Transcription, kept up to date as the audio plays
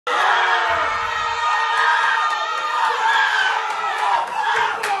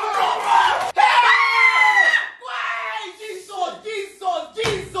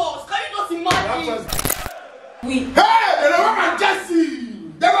we. Hey, they don't want Jesse.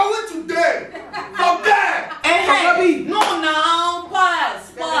 They were with today. From there. Hey, no, now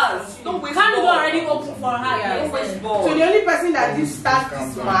pass. Don't waste ball. Can't already open for her. Yeah, don't waste ball. So the only person that did start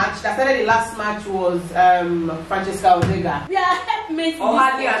this match, that started the last match, was Francesca Odega. Yeah, helpmates.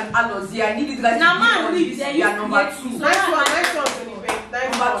 Ohali and Alozie. I need you guys now to man, be this. They are number 2. Nice one,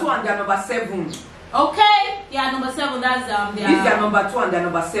 Number 2 and they are number 7. Okay, yeah, number 7. That's These are number 2 and they are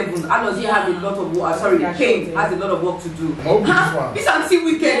number 7. Alozie has a lot of work. Sorry, Kane has a lot of work to do. This anti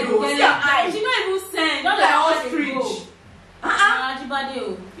weekend though. She not even send. Don't let her ostrich. Ajibade.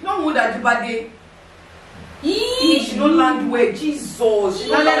 You don't know that Ajibade. She don't land well. Jesus. She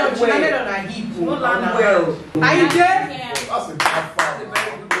don't land well. She don't land well. Are you there? That's a bad foul. That's a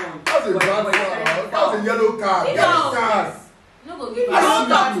very good one. That's a bad foul. That's a yellow card. Yellow card. No go give I don't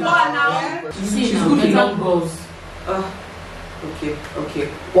talk to her now. She's good in long balls. Okay.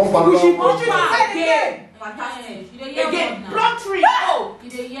 One ball. Push it again. Fantastic. Again, block 3. Oh. You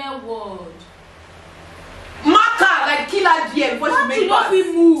dey hear word. Marker like killer DM before she make pass. She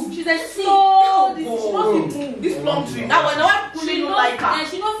move. She's a slow. She not move. This plum tree. Now when I want to like her.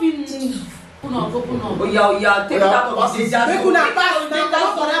 She not fit move. Open up. Oh yeah. Take that off the danger. Make una pass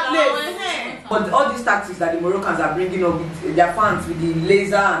now for that place. But all these tactics that the Moroccans are bringing up with their fans, with the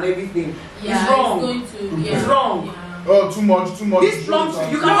laser and everything, yeah, it's wrong. It's wrong. Yeah. Oh, too much. This plum tree,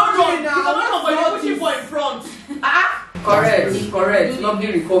 you cannot run. You cannot run, but you're pushing for in front. Correct. Lovely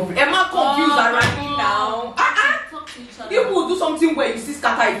recovery. Emma confused already now. People will do something where you see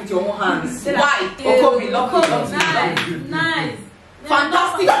scatter it with your own hands. Why? Okobi, lovely. Nice.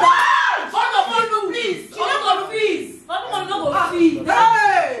 Fantastic. Please.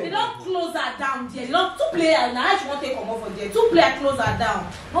 They don't close her down there. They don't 2 players. Now she won't take come off for there. 2 players close her down.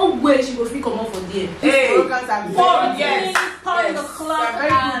 No way she will free come off for there. Hey, yes. The clock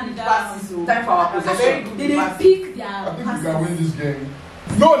and time for our possession. They pick their. I think we can win this game.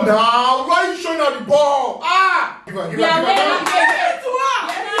 No, now. Why are you showing her the ball? Give her. She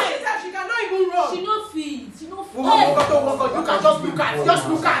cannot even run. She no feed. You can just look at.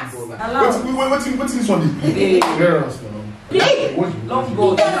 What's this one? Long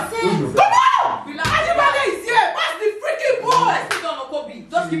ball. Come on! Ajibade is here. Pass the freaking ball. Let's sit on Okobi.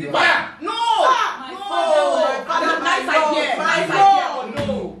 Just give the ball. No.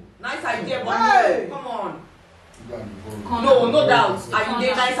 Nice idea. But come on. No doubt. Ayinde,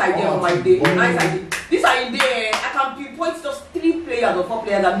 nice idea on my day. Nice idea. This Ayinde, I can pinpoint just 3 players or 4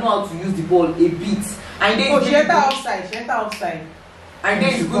 players that know how to use the ball a bit. Ayinde, she enter outside. Ayinde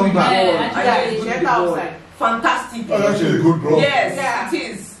is good with the ball. She enter outside. Fantastic. Oh, that's actually a good ball. Yes, it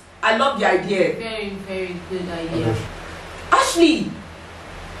is. I love the idea. Very, very good idea. Ashley,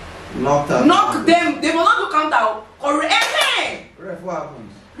 knock them. They will not do counter. Correct. Ref, what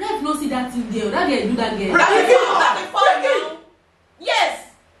happens? Ref no see that thing there. That girl do that girl. That's a foul now.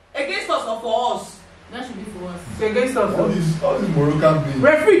 Yes. Against us or for us? That should be for us. So against us. All these Moroccan beings.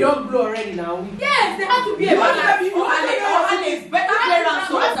 Referee don't blow already now. Yes, they have to be a better clearance.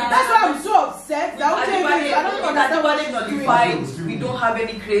 That's why I'm so upset. I don't understand what they're doing. We don't have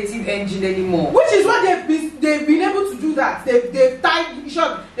any creative engine anymore. Which is what they've been able to do that. They've tied the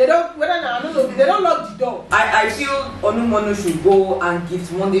shot. They don't they don't lock the door. I feel Onumono should go and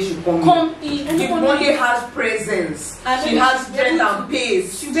Gift Monday should come in. Gift Monday has presence. She has strength and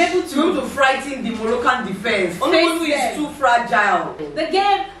pace. She'll be able to frighten the Moroccan defense. Onumono is too fragile. The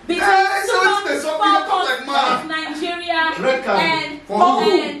game between Nigeria and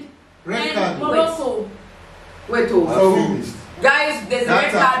Morocco. Wait, guys, there's a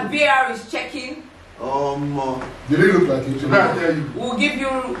red card. VAR is checking. Did it look like it? I tell you. We'll give you.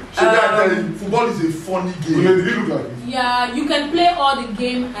 Football is a funny game. Did it look like it? Yeah, you can play all the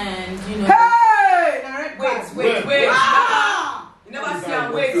game and you know. Hey! Wait. You never see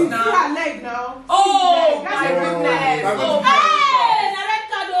her wait now. See her leg now. Oh my goodness. Hey! The red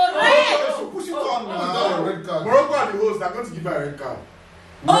card already. Push it on now. Red card. Morocco are the hosts. They're going to give her a red card.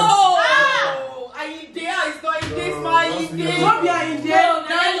 Ayinde is not in this, my Ayinde. Don't be Ayinde. Yellow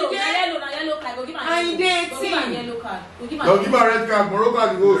card. Go give her yellow card. Don't give her red card. Morocco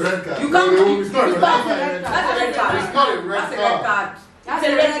are the hosts. Red card. You can't. It's not a red card. That's a red card. It's not a red card. That's a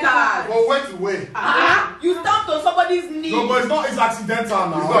red card. Well, wait. You stamped on somebody's knee. No, but it's accidental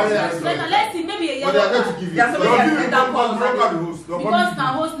now. Let's see, maybe a yellow card. But they are going to give you. Because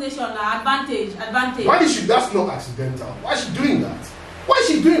now host nation advantage. Why is she? That's not accidental. Why is she doing that? Why is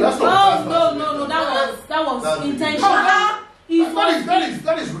she doing that? That's not no. That was intentional. That is this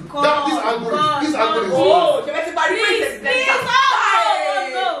angle is. Oh,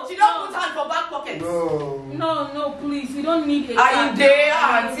 she don't put hand for back pocket. No, please. We don't need a Ayinde.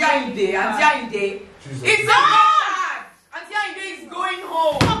 Jesus. It's a card. Auntie Aide is going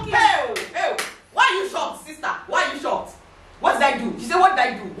home. Hell. Why are you shocked, sister? Why are you shocked? What did I do? She said, what did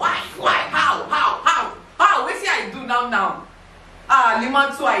I do? Why? How? What see I do now?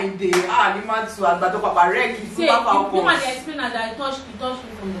 Limatu Aide. Limatu Agbato Papa Rek. See, you want to explain that I touched me from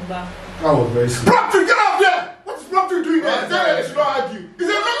the back. That was very simple. Proctor, get out there! What is Proctor doing there? They should not argue. It's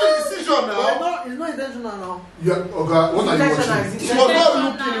a wrong decision now. It's not intentional now. Yeah, okay. What are you watching? He was not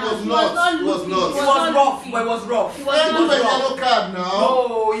looking. It was not. It was rough. It was rough. It was a yellow card now.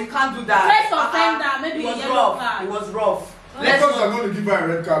 No, you can't do that. First offender, maybe a yellow card. It was rough. Let's not going to give her a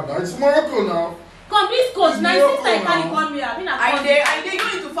red card now. It's Morocco now. Come, this coach, now you think I can't come here. I they go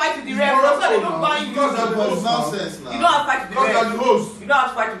into fight with the refs so that they don't buy you. Because that was nonsense now. You don't have to fight with the refs. You don't have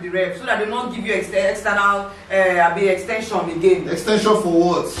to fight with the refs so that they don't give you external extension again. Extension for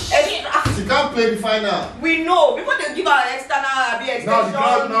what? She can't play the final. We know before they give her external extension. Now the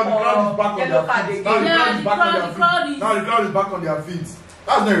crowd is back on their feet. Now the crowd is back on their feet.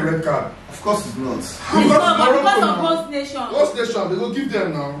 That's not a red card. Of course it's not. Because of host nation. Host nation, they will give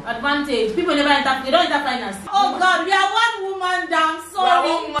them now. Advantage. People never enter. They don't enter finals. Oh God, we are one woman down.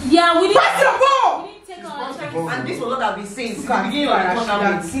 Sorry. Yeah, we didn't. Pass the ball. We didn't take our chances. And this was what I've been saying since the beginning of the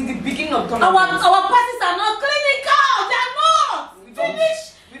tournament. Since the beginning of the tournament. Our passes are not clinical. They're not.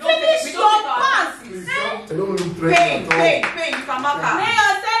 Finish your pass. They don't look threatening at all. Pay, you can mark her.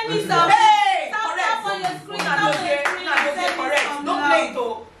 Mayor, send me some. Hey, correct. On your screen. Correct. Don't play it,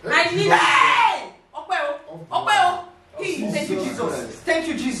 though. I need it. Thank you, Jesus. Thank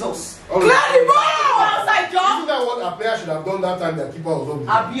you, Jesus. Clear the ball! Outside, John. Isn't that what a player should have done that time their keeper was on?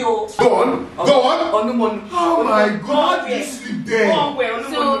 Abio. Go on. Oh my God, you sleep there. So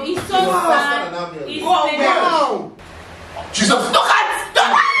it's so sad. It's Wow. Jesus. Look at!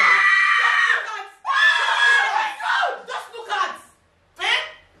 Just look at!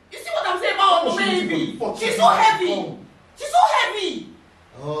 You see what I'm saying about baby? She's so heavy.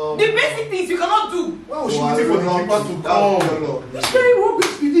 The basic things you cannot do. Why was she waiting for the keeper to come? Which very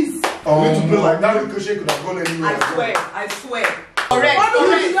rubbish with this? We need to play like that. Ricochet could have gone anywhere. I swear. Correct.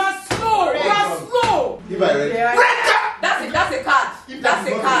 You are slow. If I read That's a card. That's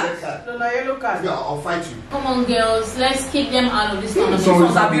a card. No, yellow card. yeah, I'll fight you. Come on, girls. Let's kick them out of this tournament. This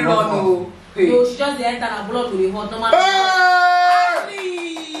one's a bit wrong. Yo, she just enter and blood to the hot. No matter.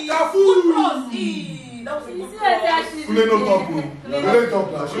 Good cross. That was a good cross. Kule no talk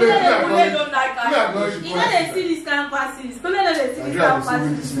now. Kule don't like her. You know they see this kind of passes. Kule know they see this kind of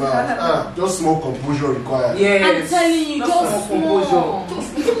passes. Just small composure required. Yes. I'm telling you, just small.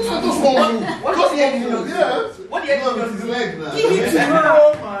 What do you do? What do you do? His leg now. Give it to her. Oh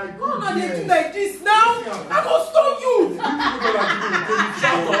my God. Who not they do like this now? I go stone you. I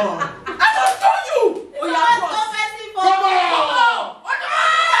go stone you. Oh, yeah, cross. Come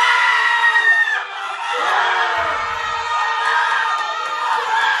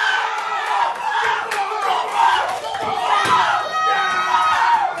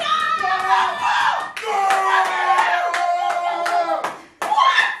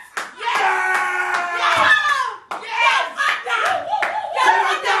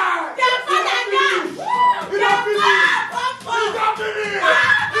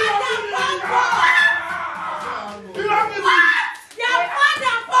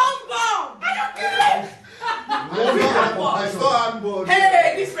on.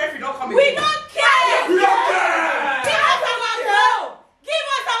 Hey, this referee don't come in. We don't care. We don't care. Give us our goal. Give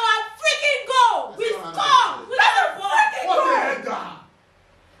us our freaking goal. We score. We got a freaking What goal. the header?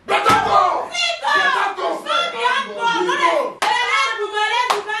 Better go. Free goal. Better go. Not the handball.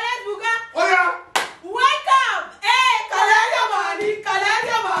 Let's buga. Oh yeah. Wake up. Hey, collect your money.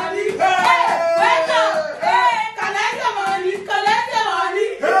 Hey, wake up. Hey, collect your money.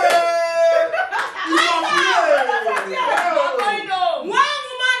 One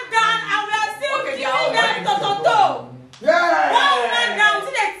woman down and we are still giving them to. Yeah. One woman down,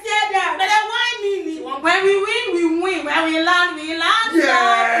 see they tear them. But then why me? When we win, we win. When we land, we land.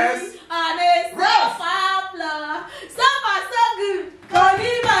 Yes. And it's so fabulous. So far, so good.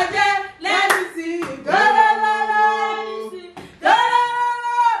 Let me see.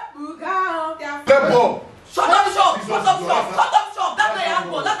 Step up. Shut up shop. That's not your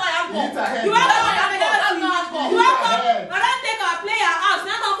handball. You have I don't take our player out.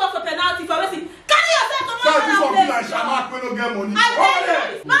 Now don't go for penalty for Messi. Carry yourself to Start this one play. like Shamak when no get money. I tell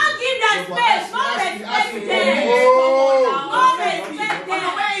you, man, give them space. No respect them. No respect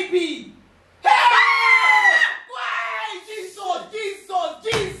them. Baby. Hey! Why? Jesus.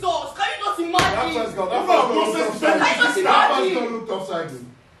 Can you not imagine? That don't look upside down.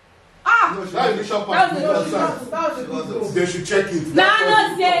 No, That is the shot pass. That was a good. They should check it. No,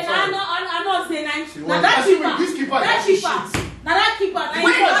 say, no, one say nine. Now That keeper. this keeper. That keeper. Now that keeper. When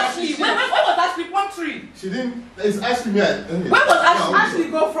was Ashley? 1-3. She didn't. It's Ashley. When was Ashley? Ashley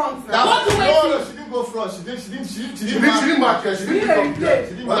go front now. No, she didn't go front. She didn't mark her. She didn't come.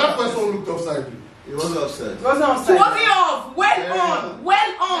 But that person looked offside. It wasn't offside. It wasn't offside. She wasn't off.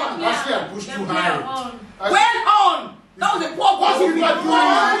 Well on. Ashley had pushed too high. Well on. That was a poor goalkeeping.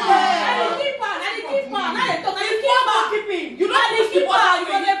 You don't push the ball out.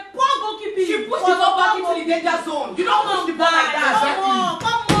 She pushed the ball back into the danger zone. You don't push the ball like that.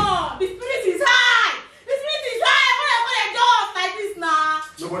 Come on. The spirit is high. What just like this now?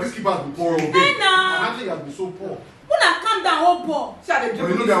 No, but this keeper has been poor. Hey, nah. I think he has been so poor. Una calm down, oh boy. But you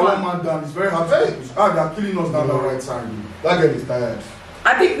know they are one man down. It's very hard to push. They are killing us down the right side. That girl is tired.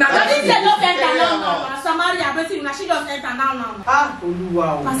 I think now But this girl don't enter now. Samaria, but she just enter now. Ah,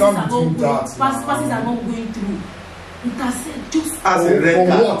 wow. Passes are not going through. Intercept just That's a red For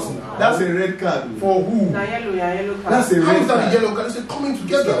card. what now? That's a red card. For who? Yellow card. That's a How red is that card. a yellow card? It's a coming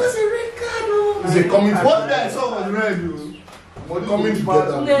together. That's a red card. Oh. It's a coming together. What that song was red, dude? But coming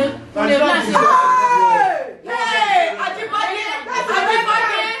together. Hey, Ajibade.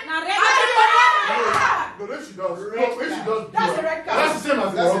 No, when she does. When she does. That's a red card. That's the same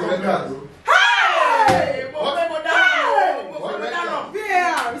as That's a the red card. Hey!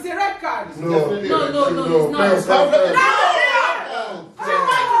 VAR, it's a red card. No, it's not.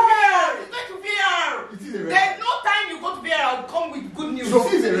 There's no time you go to VR, I'll come with good news. So all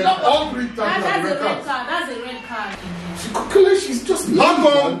 3 times That's a red red card. card. That's a red card. She's just. How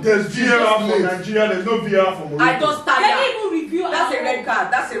come there's VAR for Nigeria? There's no VAR for Morocco. I just They started. didn't even review. That's a red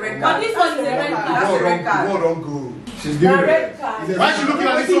card. That's a red card. But this one is a red card. That's a red card. The ball don't go. She's giving The it. red card. Why is she looking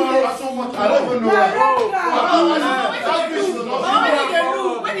at this so much? I don't even know. The red card.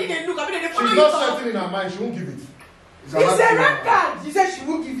 When did they look? I mean, they follow She's you. not certain in her mind. She won't give it. It's a red card. She said she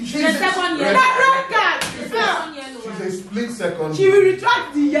won't give it. The second The yellow. red card. The second yellow. She's a split second. She will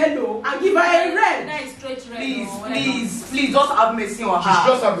retract the yellow and give her a red. That is straight red. Please, just have mercy on her. She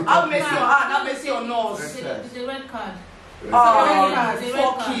just have the Have mercy on her. Have mercy on us. It's a red card.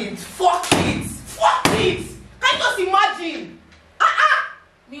 Fuck it. Can you just imagine?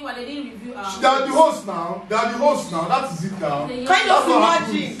 Meanwhile, they didn't review our. They are the host now. That is it now. Can you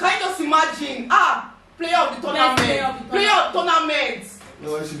just imagine? Player of the tournament. Player of tournament.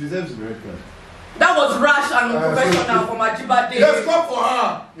 No, she deserves the red card. That was rash and unprofessional from Ajibade. Let's clap for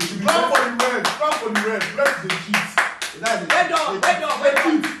her. Clap for the red. Clap for the red. Red is a cheat. Well done.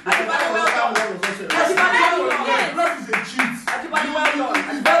 Ajibade, well done. Red is a cheat. Ajibade, well done.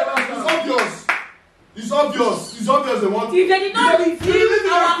 It's obvious they want. If they did not review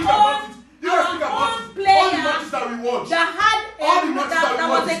our own player all the matches that we watched, that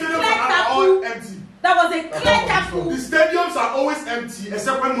was a clear all empty. That was a clear tackle. The stadiums are always empty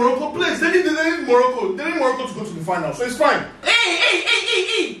except when Morocco plays. They need Morocco. They need Morocco to go to the final, so it's fine.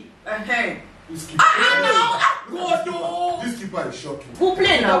 Hey. This keeper, this keeper is shocking. Who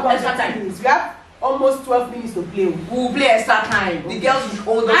play now? Extra time. We have almost 12 minutes to play. Who will play extra time? The girls will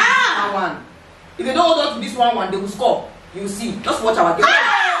hold on to this one. If they don't hold on to this one, they will score. You will see. Just watch our game.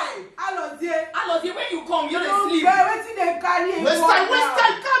 Alodie, when you come, you don't sleep. Waste time,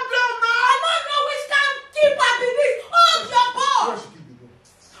 calm down now. I don't know which time keeper be this. Hold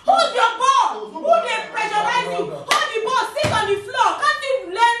your ball. Who they pressurize you? Hold the ball, sit on the floor. Can't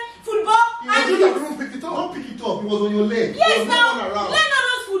you learn football? Don't pick it up. Don't pick it up. It was on your leg. Yes, now learn all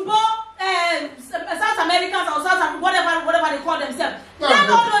those football. South Americans or South Africa, whatever they call themselves. Learn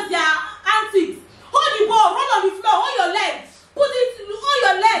all those their antics. Hold the ball, roll on the floor, hold your legs. Put it on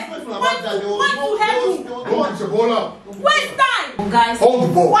your legs. Point to heaven. Don't put your ball up. Waste time. Guys, hold the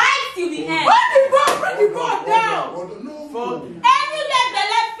ball. Why till the end? Bring the ball down. No. Any leg the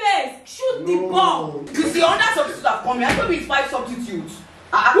left face, shoot the ball. You see, under substitutes have come here. I told you it's 5 substitutes.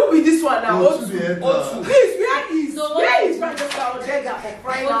 Who be this one now? Otu. Please, where is Manchester Odega for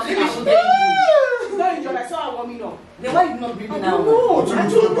crying out loud? He's not injured. I saw her warming up. Then why you not breathing now? No, I don't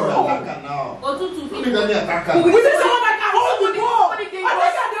know. Otu. Don't need any attacker. We need someone that can hold the ball.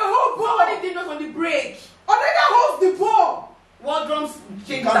 Somebody dangerous on the break. Odega holds the ball. What drums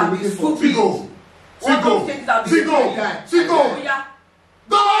changes Can't are be being looking for stupid.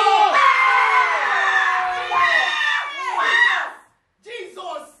 Go!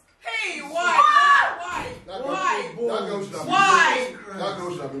 Jesus! Hey, why? That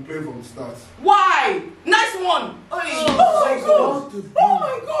girl should have been playing from the start. Why? Nice one! Oh my God!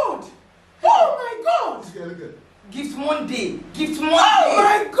 Look at. Gift Monday. Oh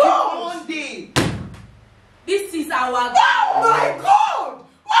my God! Monday. This is our. Oh my God!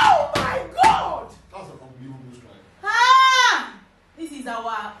 That's an unbelievable strike. This is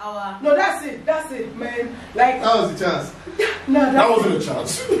our. No, that's it. wasn't a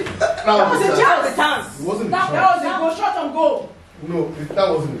chance. That was a chance. It wasn't a That chance. was a goal, shot on goal. No, that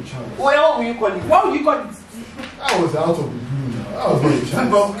wasn't a chance. What will you call it? What would you call it? That was out of the blue now. That was not a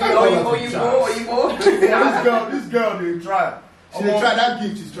chance. This girl, they try. She did try that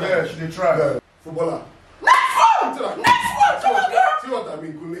gift. She's trying. Yeah, she did try. Yeah. Footballer. Next one! Come on, girl! See what I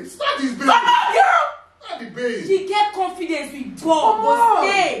mean, Kule? Start this base. Come on, girl! Start the base. She get confidence with ball, but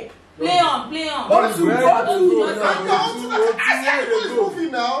stay. Play on. Ball two. He's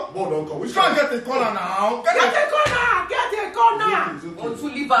moving now. Ball don't come. We can't get the corner now. Get a corner! It's okay. Or to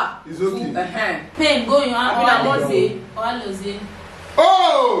liver. It's okay. Pain going on.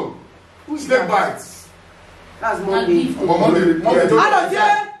 Oh! Snake bites. That's Monday. Monday.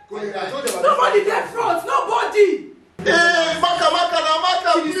 Nobody there front, nobody! Hey, Maka,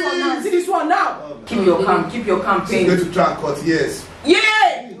 See this one now. Keep your calm, keep your calm, She's going to try and cut, yes.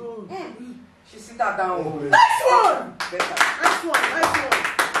 Yeah! She sit that down. Next one! Better. Nice one.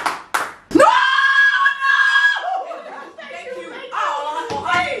 No! Thank you.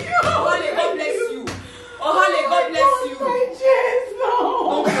 Ohale, God bless you. Ohale, God bless you. My chest, no.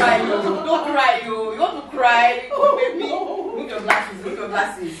 Don't cry, you. Don't cry, you. You want to cry, baby? Look your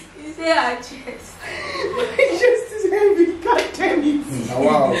glasses. You say her chest. My chest is heavy. God damn it.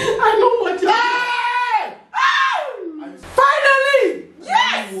 Wow. I know what you Finally!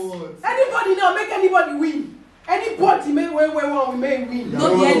 Yes! Anybody now, make anybody win. Anybody may win. Not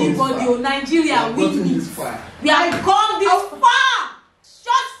be anybody. Nigeria win it. We have come this far.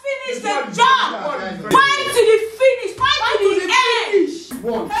 Just finish the job. Fight to the finish. Fight to the end.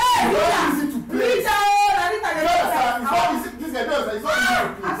 One. Hey, it's not easy to play. It's not easy. This guy does. It's not easy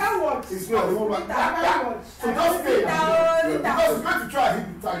to play. I can't watch. It's not. It won't work. I can't watch. So just stay. Because it's going to try and hit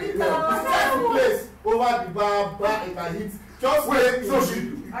the target. It's trying to place over the bar, it can hit. Just wait. So she.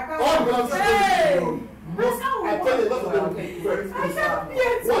 All the belongs to the most. I tell you, a lot of them will be very close. Watch us.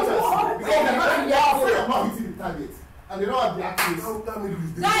 Because they're not hitting the target. And they don't have the accuracy.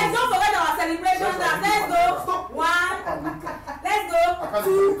 Guys, don't forget our celebration now. Let's go. One. Let's go.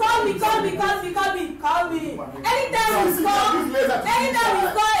 Two. Call me. Anytime we score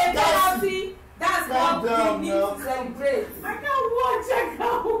a penalty, that's what we need to celebrate. I can't watch.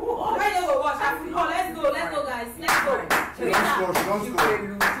 Why don't we watch? Let's go, guys. Let's go.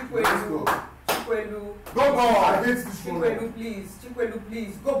 Go ball. I hate this one. Chikwelu,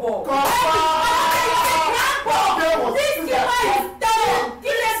 please. Go ball. This keeper is done.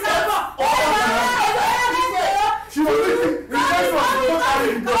 Give us number. She was looking.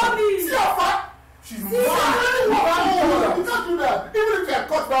 She's mad. You can't do that. Even if you had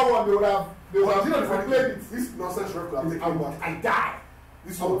cut that one, they would have replayed it. This nonsense ref will have taken I die.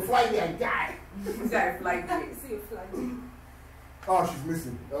 This one Friday, I die. Oh, she's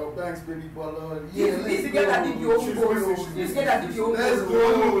missing. Oh, thanks, baby baller. This girl that did your own goal. This girl that did your own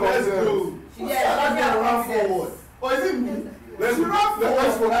goal. Let's go. Yeah, run forward. Or is it me? Let's run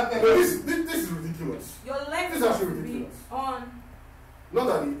forward. This is ridiculous. Your legs This is actually ridiculous. on. Not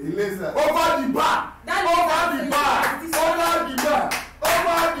that he lays that. Over the bar.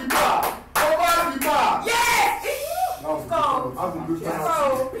 Yes! That's a good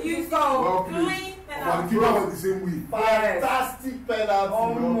penalty. You go. Clean The keeper was the same way. Fantastic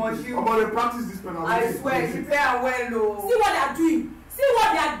penalty. About they practice this penalty. I swear, she play well, though. See what they are doing.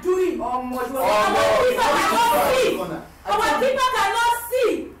 Our keeper cannot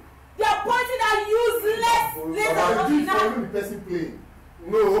see. They are pointing at useless. The person playing.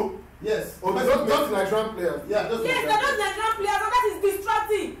 No. Yes. Oh, not Nigerian players. Yeah, just yes, they're not Nigerian players, and that is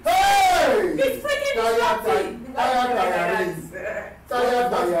distracting. Hey! It's freaking distracting.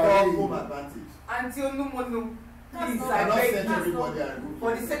 Tired. Home advantage. Until no more, please, I not beg send everybody you, and go.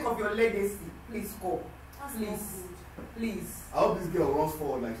 for the sake of your legacy, please score. Please. I hope this girl runs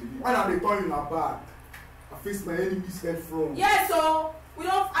forward like she did. When are they turning her back? I face my enemy's head from. Yeah, so I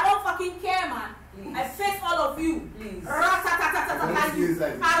don't fucking care, man. Please. I face all of you. Please. I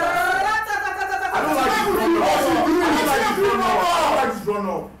don't like this run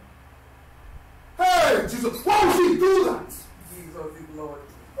up. Hey, Jesus, why would she do that? Jesus is Lord.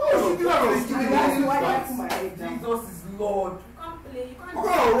 Oh, she did that. Jesus is Lord. You can't play. You can't. We're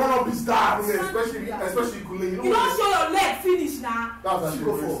gonna run up his dad, especially Kule. You don't show your leg finish now. That's what she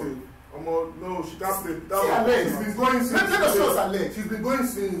go for. No, she can't play. That's her leg. She's been going since. Let us show us her leg. She's been going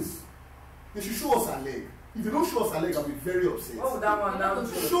since. They should show us her leg. If you don't show us her leg, I'll be very upset. Oh, that one now.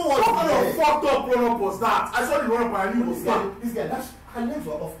 Show us What her kind of leg. fucked up run up was that? I saw the run up and I knew it was that. This guy, her legs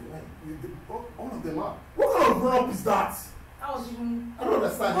were off the line. All of them are. What kind of run up is that? That was even. I don't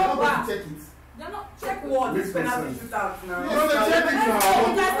understand. You're not going to check it. They're not check what this penalty shootout now. No, they check it now.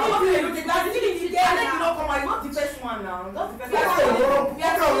 Not come out. It's not the first one now. Not the first one. What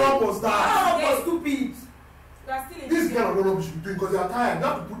kind of run was that? That was stupid. This kind of run up should be doing because they are tired. They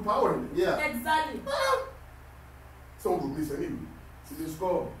have to put power in it. Yeah. Exactly. Someone will miss anyway. So they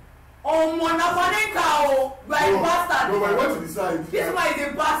score. Oh, Monafaneka, you are a bastard. No, but I went to the side. This man is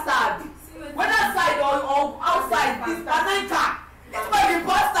a bastard. Whether side or outside, this Monafaneka. This man is a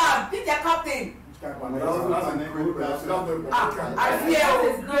bastard. This is their captain. I fear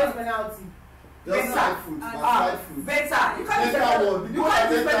it's not penalty. Just side foot. Better. You can't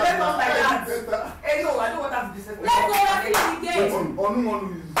disrespect us like that. Hey, no, I don't want that to disrespect. Let's go. On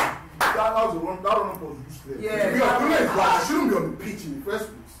that was the run. That run was useless. Yeah. She shouldn't be on the pitch in the first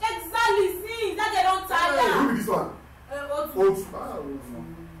place. Exactly. See, that they don't tire. Look at this one. I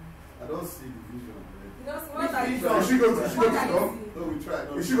don't see the vision. Is she going to stop? No, we tried.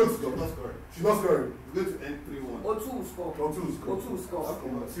 Is she going to stop? Not scoring. She's not scoring. We're going to end 3-1. O2 will score. O2 will score.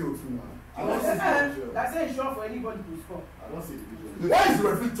 See O2 now. I don't see the vision. That's not sure for anybody to score. I don't see the vision. Why is the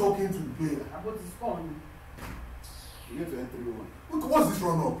referee talking to the player? About to score on you. We're going to end 3-1. Look, what's this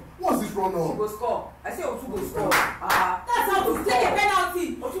run up? What's this run She up? will score. I say O2 will score. That's how to take a penalty.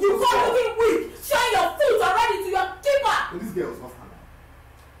 You come looking weak, showing your foot already to your keeper. But this girl was off her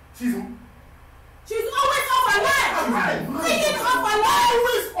line. She's always off her line. Thinking off her line.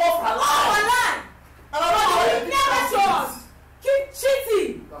 Always off her line. Off her line. But he never shows. Keep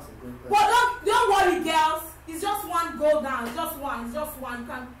cheating. That's a great But don't worry, girls. It's just one goal down. It's just one. You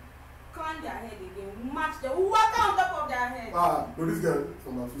can climb their head again. Match them. Walk on top of their head. No, this girl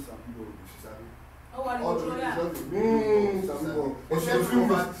from my sister, she's happy. Oh, what All is the it? But she can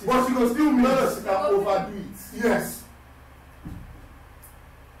still miss. No, she can overdo it. Yes.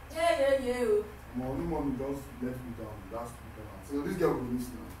 Yeah. Mommy just let me down the last 2 penalties. So this girl will miss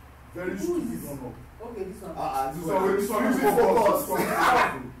now. Very stupid run up. Okay, this one. This one is focus.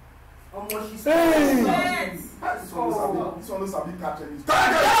 She's Yes. This one is a bit catching.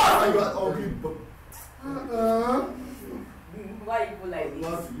 Why you like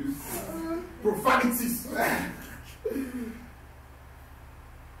this? Profanities. You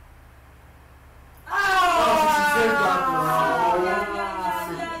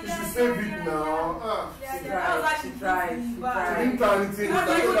should save it now. She tried. She didn't try anything.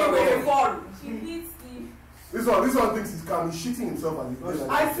 She needs the. This one thinks he's calm. He's shitting himself and he's doing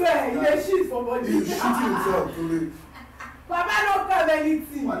I swear, he is shit for body. He's shitting himself today. Papa don't have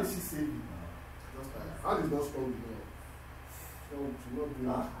anything. Why did she save it now? Just tired. How is not strong enough? So she's not doing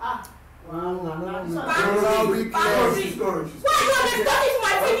it. She's scoring. Why are you always talking to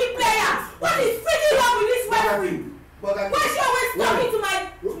my TV player? What is freaking wrong with this referee? Why is she always talking to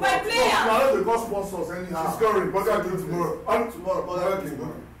my player? I know they got sponsors anyhow. She's scoring. What can I do tomorrow? Tomorrow, but I can go.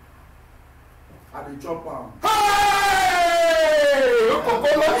 I dey chop am. Hey!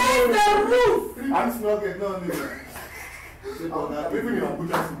 Where's the roof? I'm not getting no. I'm even in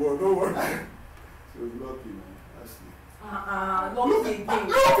Abuja tomorrow. Don't worry. She was lucky, man. Actually. Look again.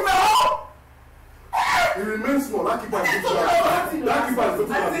 Look now. It remains small. That keeper is looking like. That keeper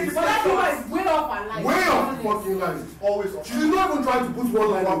is way off her line. Way off the fucking line. It's always off. She did not even try to put one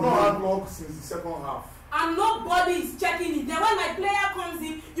line. I've not had luck since the second half. And nobody is checking it. Then when my player comes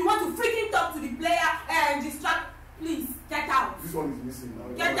in, you want to freaking talk to the player and distract. Please, get out. This one is missing now.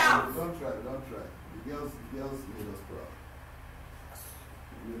 Get out. Don't try. The girls made us proud.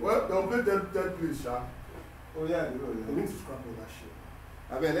 Well, they'll play third place, Sha. Oh yeah, they will. They need to scrap all that shit.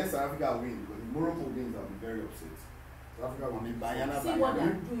 I mean, let South Africa win, because if Morocco wins, I'll be very upset. South Africa will be See what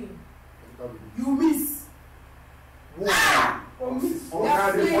they're doing. You miss. Ah! Even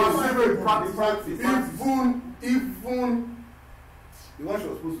the one she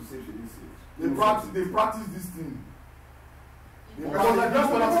was supposed to save, she didn't save. they practice this thing. Because like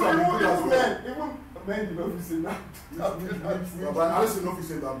just penalties can be good as well. Even men did not say that. But I don't know if you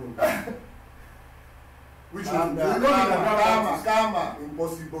said that, bro. Which is karma.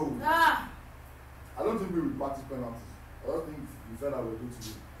 Impossible. Ah! I don't think we will practice penalties. I don't think we felt that we were good to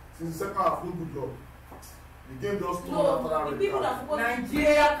do. Since the second half, no good job. The game just no, the people that supposed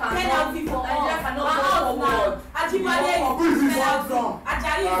Nigeria cannot penalty for Nigeria cannot go forward. Ajibade is penalty.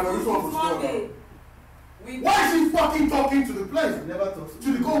 Ajari is Monday. Why is he fucking talking to the player? Never talks to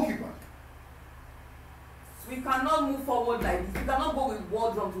the goalkeeper. We cannot move forward like this. We cannot go with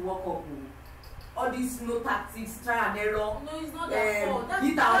wall drum to World Cup. All these no tactics, try and error. No, it's not their fault. That's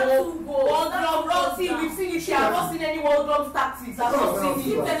hit and hold. Wall drum, that's we've seen it here. I've not seen any wall drum tactics. I've not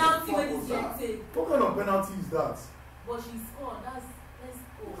seen it. Penalty when it's getting. What kind of penalty is that? But she scored. Let's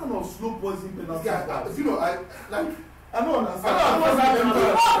go. What kind of slow poison penalty is that? You know, I don't understand. I don't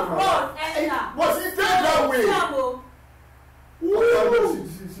understand. But she did that way.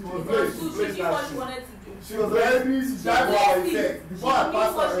 She was very. She was very. She died for her effect. Before I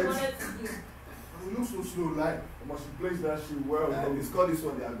passed her. It looks so slow, like. But she plays that shit well. They score this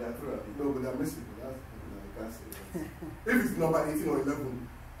one, they are through. No, but they're missing. That's I can't say that. If it's number 18 or 11,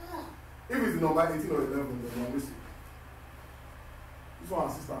 if it's number 18 or 11, then they're missing. This one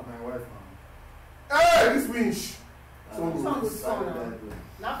assistant my wife now. Hey, this winch.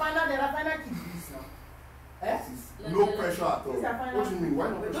 Now final keep this now. Eh? No pressure at all. What do you mean? Why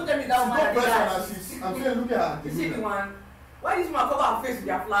no pressure? Don't tell me that one. No pressure. I'm saying, look at her. You see the one? Why this woman cover her face with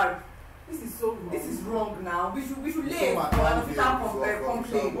their flag? This is so wrong. This is wrong now. We should lay for an official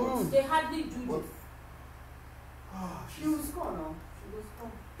complaint. They hardly do this. She will score now. She will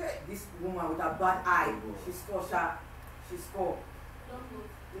score. Hey, this woman with a bad eye. She score. She score.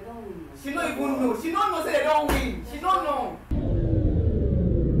 They don't win. She don't even know. She don't know say they don't win.